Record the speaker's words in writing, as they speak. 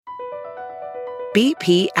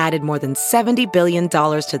BP added more than $70 billion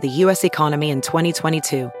to the U.S. economy in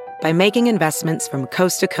 2022 by making investments from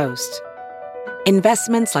coast to coast.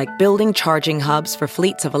 Investments like building charging hubs for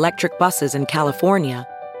fleets of electric buses in California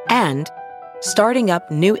and starting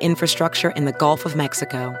up new infrastructure in the Gulf of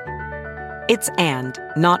Mexico. It's and,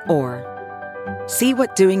 not or. See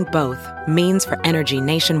what doing both means for energy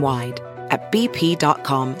nationwide at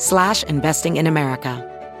bp.com/investing in America.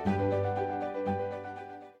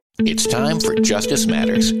 It's time for Justice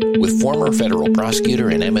Matters with former federal prosecutor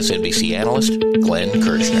and MSNBC analyst Glenn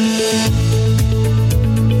Kirshner.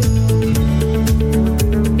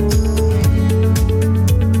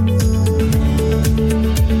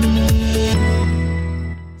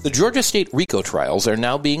 The Georgia State RICO trials are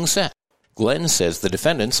now being set. Glenn says the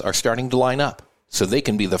defendants are starting to line up so they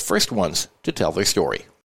can be the first ones to tell their story.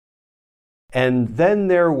 And then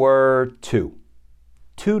there were two.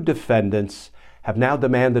 Two defendants have now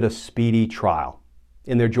demanded a speedy trial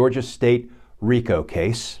in their Georgia State RICO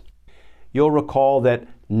case. You'll recall that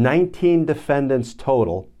 19 defendants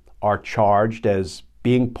total are charged as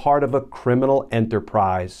being part of a criminal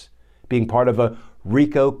enterprise, being part of a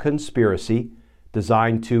RICO conspiracy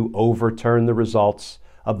designed to overturn the results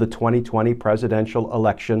of the 2020 presidential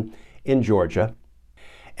election in Georgia.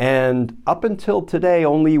 And up until today,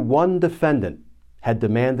 only one defendant had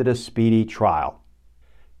demanded a speedy trial.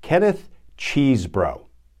 Kenneth Chesebro.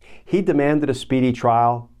 He demanded a speedy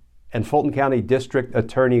trial, and Fulton County District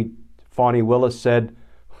Attorney Fani Willis said,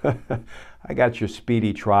 I got your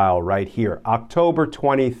speedy trial right here, October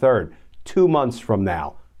 23rd, 2 months from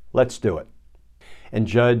now. Let's do it. And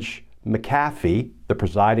Judge McAfee, the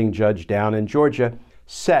presiding judge down in Georgia,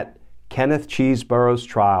 set Kenneth Chesebro's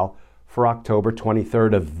trial for October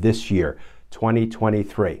 23rd of this year,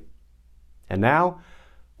 2023. And now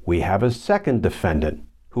we have a second defendant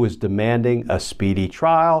who is demanding a speedy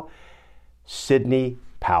trial, Sidney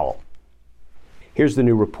Powell. Here's the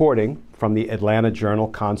new reporting from the Atlanta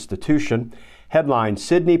Journal-Constitution. Headline,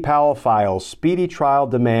 Sidney Powell files speedy trial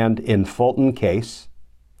demand in Fulton case.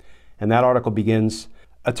 And that article begins,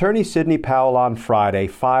 Attorney Sidney Powell on Friday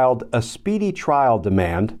filed a speedy trial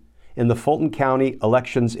demand in the Fulton County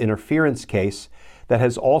elections interference case that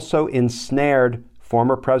has also ensnared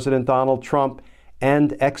former President Donald Trump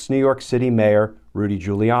and ex-New York City Mayor Rudy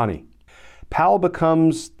Giuliani. Powell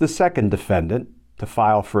becomes the second defendant to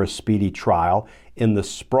file for a speedy trial in the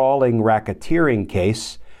sprawling racketeering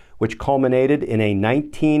case, which culminated in a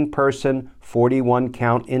 19-person,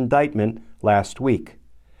 41-count indictment last week.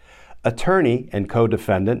 Attorney and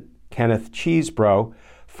co-defendant Kenneth Chesebro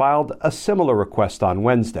filed a similar request on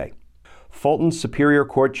Wednesday. Fulton Superior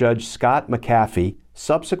Court Judge Scott McAfee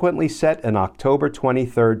subsequently set an October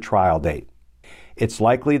 23rd trial date. It's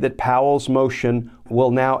likely that Powell's motion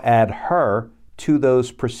will now add her to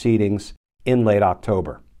those proceedings in late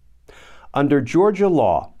October. Under Georgia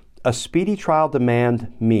law, a speedy trial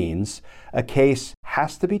demand means a case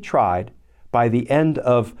has to be tried by the end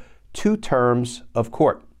of 2 terms of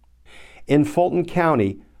court. In Fulton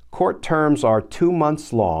County, court terms are 2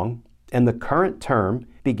 months long, and the current term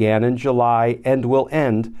began in July and will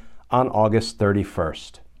end on August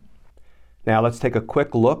 31st. Now let's take a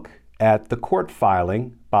quick look at the court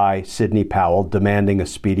filing by Sidney Powell demanding a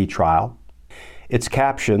speedy trial. It's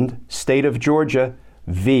captioned, State of Georgia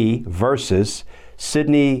v. versus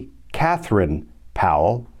Sidney Catherine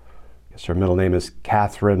Powell. I guess her middle name is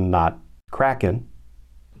Catherine, not Kraken.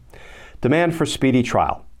 Demand for speedy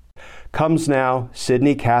trial. Comes now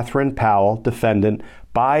Sidney Catherine Powell, defendant,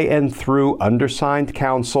 by and through undersigned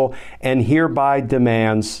counsel, and hereby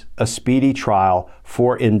demands a speedy trial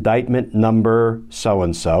for indictment number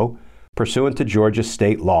so-and-so, pursuant to Georgia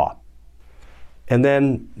state law. And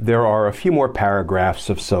then there are a few more paragraphs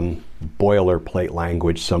of some boilerplate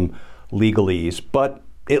language, some legalese, but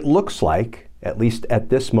it looks like, at least at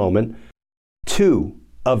this moment, 2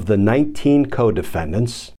 of the 19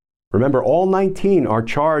 co-defendants, remember all 19 are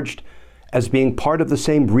charged as being part of the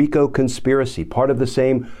same RICO conspiracy, part of the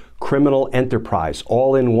same criminal enterprise,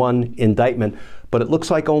 all in one indictment, but it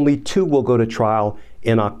looks like only 2 will go to trial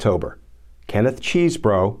in October, Kenneth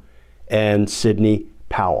Chesebro and Sidney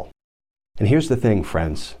Powell. And here's the thing,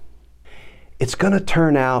 friends. It's going to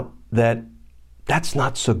turn out that that's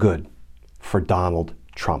not so good for Donald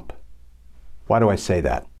Trump. Why do I say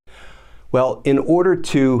that? Well, in order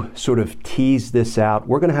to sort of tease this out,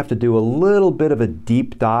 we're going to have to do a little bit of a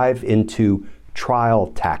deep dive into trial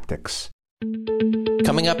tactics.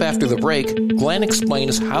 Coming up after the break, Glenn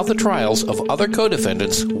explains how the trials of other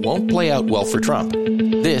co-defendants won't play out well for Trump.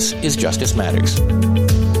 This is Justice Matters.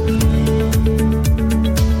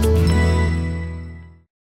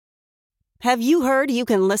 Have you heard you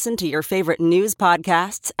can listen to your favorite news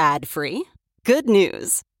podcasts ad-free? Good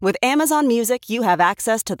news! With Amazon Music, you have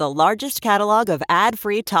access to the largest catalog of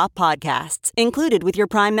ad-free top podcasts included with your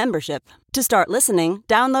Prime membership. To start listening,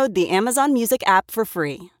 download the Amazon Music app for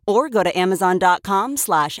free or go to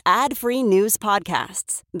amazon.com/ad-free news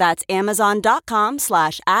podcasts. That's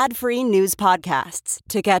amazon.com/ad-free news podcasts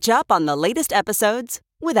to catch up on the latest episodes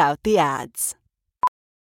without the ads.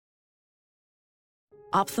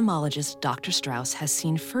 Ophthalmologist Dr. Strauss has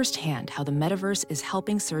seen firsthand how the metaverse is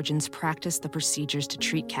helping surgeons practice the procedures to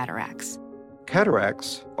treat cataracts.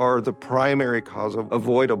 Cataracts are the primary cause of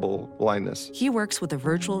avoidable blindness. He works with a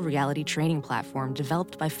virtual reality training platform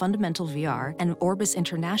developed by Fundamental VR and Orbis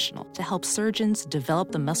International to help surgeons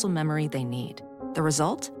develop the muscle memory they need. The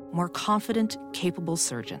result? More confident, capable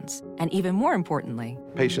surgeons. And even more importantly,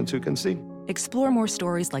 patients who can see. Explore more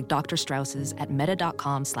stories like Dr. Strauss's at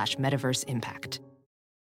meta.com/metaverseimpact.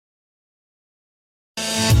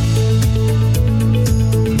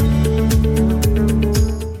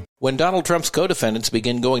 When Donald Trump's co-defendants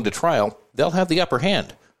begin going to trial, they'll have the upper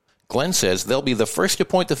hand. Glenn says they'll be the first to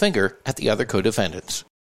point the finger at the other co-defendants.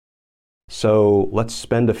 So let's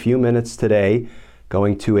spend a few minutes today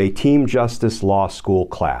going to a Team Justice Law School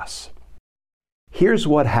class. Here's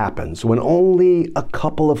what happens when only a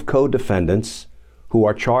couple of co-defendants who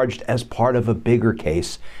are charged as part of a bigger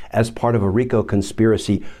case, as part of a RICO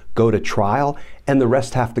conspiracy, go to trial, and the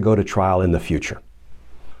rest have to go to trial in the future.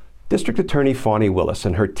 District Attorney Fani Willis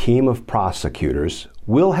and her team of prosecutors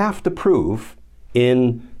will have to prove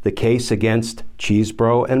in the case against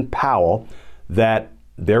Chesebro and Powell that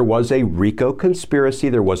there was a RICO conspiracy,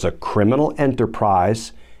 there was a criminal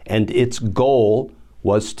enterprise, and its goal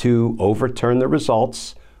was to overturn the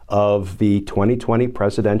results of the 2020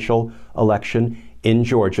 presidential election in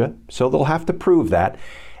Georgia. So they'll have to prove that.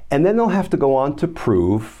 And then they'll have to go on to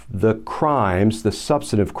prove the crimes, the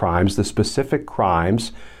substantive crimes, the specific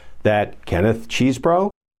crimes that Kenneth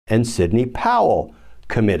Chesebro and Sidney Powell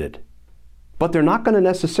committed. But they're not going to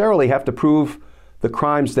necessarily have to prove the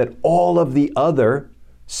crimes that all of the other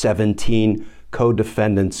 17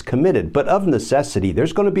 co-defendants committed. But of necessity,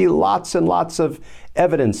 there's going to be lots and lots of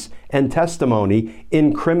evidence and testimony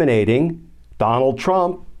incriminating Donald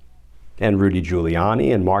Trump and Rudy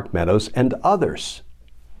Giuliani and Mark Meadows and others.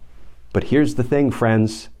 But here's the thing,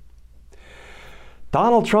 friends.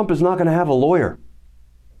 Donald Trump is not going to have a lawyer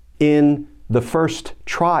in the first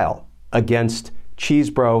trial against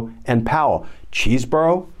Chesebro and Powell.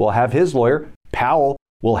 Chesebro will have his lawyer, Powell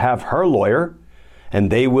will have her lawyer,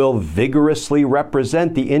 and they will vigorously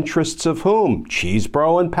represent the interests of whom?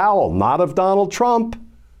 Chesebro and Powell, not of Donald Trump,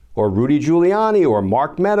 or Rudy Giuliani, or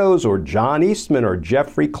Mark Meadows, or John Eastman, or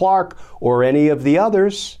Jeffrey Clark, or any of the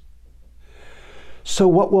others. So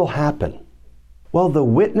what will happen? Well, the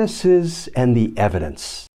witnesses and the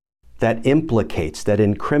evidence that implicates, that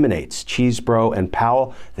incriminates Chesebro and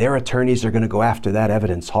Powell, their attorneys are going to go after that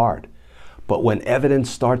evidence hard. But when evidence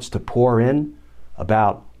starts to pour in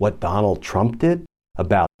about what Donald Trump did,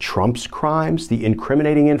 about Trump's crimes, the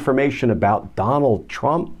incriminating information about Donald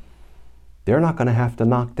Trump, they're not going to have to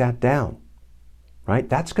knock that down, right?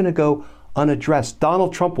 That's going to go unaddressed.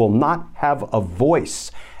 Donald Trump will not have a voice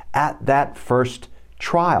at that first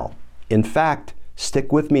trial. In fact,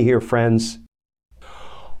 stick with me here, friends.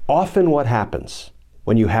 Often what happens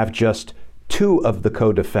when you have just two of the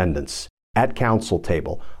co-defendants at counsel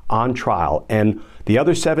table on trial and the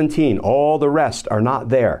other 17, all the rest are not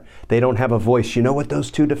there. They don't have a voice. You know what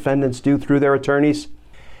those two defendants do through their attorneys?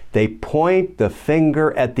 They point the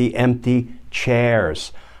finger at the empty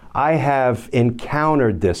chairs. I have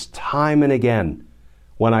encountered this time and again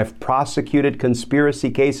when I've prosecuted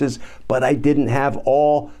conspiracy cases, but I didn't have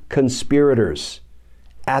all conspirators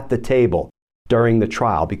at the table during the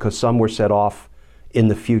trial because some were set off in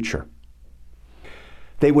the future.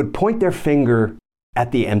 They would point their finger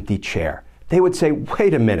at the empty chair. They would say,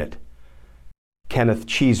 wait a minute, Kenneth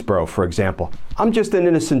Chesebro, for example, I'm just an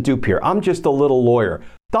innocent dupe here. I'm just a little lawyer.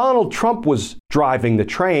 Donald Trump was driving the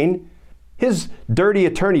train. His dirty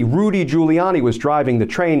attorney, Rudy Giuliani, was driving the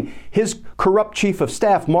train. His corrupt chief of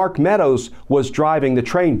staff, Mark Meadows, was driving the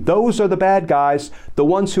train. Those are the bad guys, the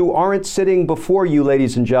ones who aren't sitting before you,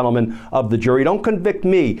 ladies and gentlemen of the jury. Don't convict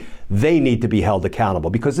me. They need to be held accountable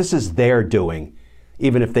because this is their doing,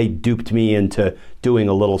 even if they duped me into doing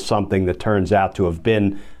a little something that turns out to have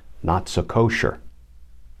been not so kosher.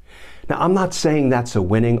 Now, I'm not saying that's a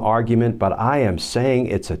winning argument, but I am saying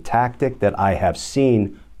it's a tactic that I have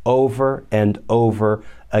seen over and over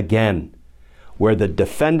again, where the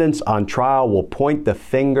defendants on trial will point the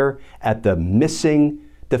finger at the missing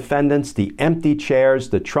defendants, the empty chairs,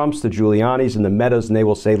 the Trumps, the Giulianis, and the Meadows, and they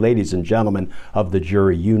will say, ladies and gentlemen of the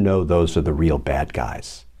jury, you know those are the real bad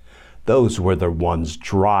guys. Those were the ones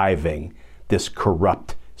driving this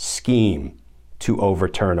corrupt scheme to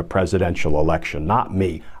overturn a presidential election, not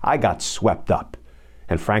me. I got swept up.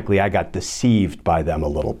 And frankly, I got deceived by them a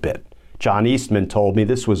little bit. John Eastman told me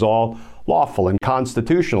this was all lawful and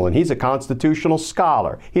constitutional, and he's a constitutional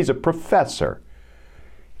scholar. He's a professor.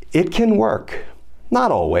 It can work.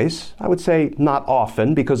 Not always. I would say not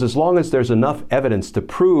often, because as long as there's enough evidence to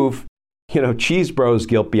prove, Chesebro's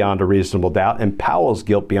guilt beyond a reasonable doubt and Powell's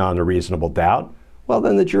guilt beyond a reasonable doubt, well,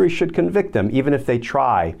 then the jury should convict them, even if they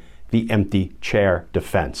try the empty chair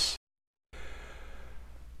defense.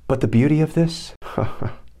 But the beauty of this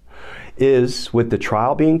is, with the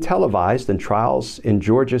trial being televised, and trials in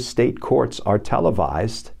Georgia state courts are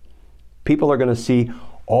televised, people are going to see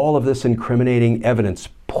all of this incriminating evidence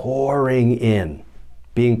pouring in,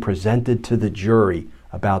 being presented to the jury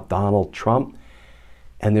about Donald Trump,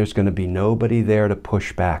 and there's going to be nobody there to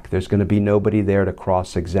push back. There's going to be nobody there to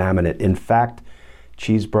cross-examine it. In fact,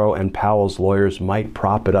 Chesebro and Powell's lawyers might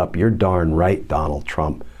prop it up. You're darn right, Donald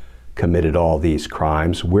Trump committed all these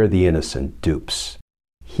crimes. We're the innocent dupes.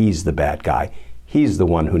 He's the bad guy. He's the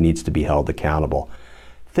one who needs to be held accountable.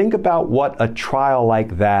 Think about what a trial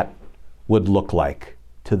like that would look like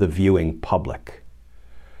to the viewing public.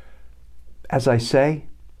 As I say,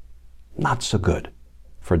 not so good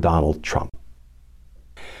for Donald Trump.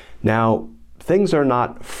 Now, things are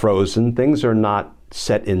not frozen. Things are not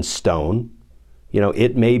set in stone.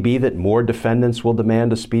 It may be that more defendants will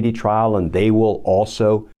demand a speedy trial, and they will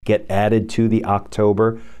also get added to the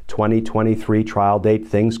October 2023 trial date.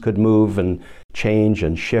 Things could move and change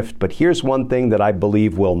and shift. But here's one thing that I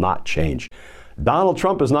believe will not change. Donald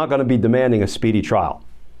Trump is not going to be demanding a speedy trial.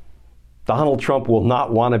 Donald Trump will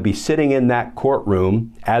not want to be sitting in that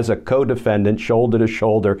courtroom as a co-defendant, shoulder to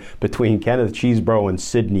shoulder, between Kenneth Chesebro and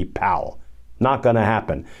Sidney Powell. Not going to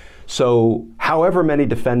happen. So however many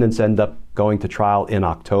defendants end up going to trial in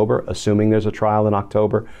October, assuming there's a trial in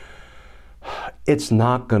October, it's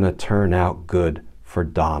not going to turn out good for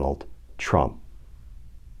Donald Trump.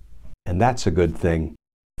 And that's a good thing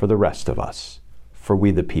for the rest of us, for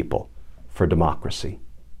we the people, for democracy.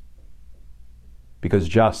 Because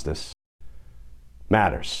justice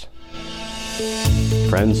matters.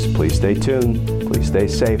 Friends, please stay tuned. Please stay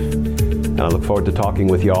safe. And I look forward to talking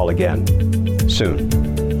with you all again soon.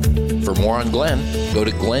 For more on Glenn, go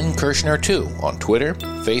to Glenn Kirshner2 on Twitter,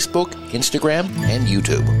 Facebook, Instagram, and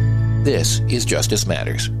YouTube. This is Justice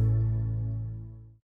Matters.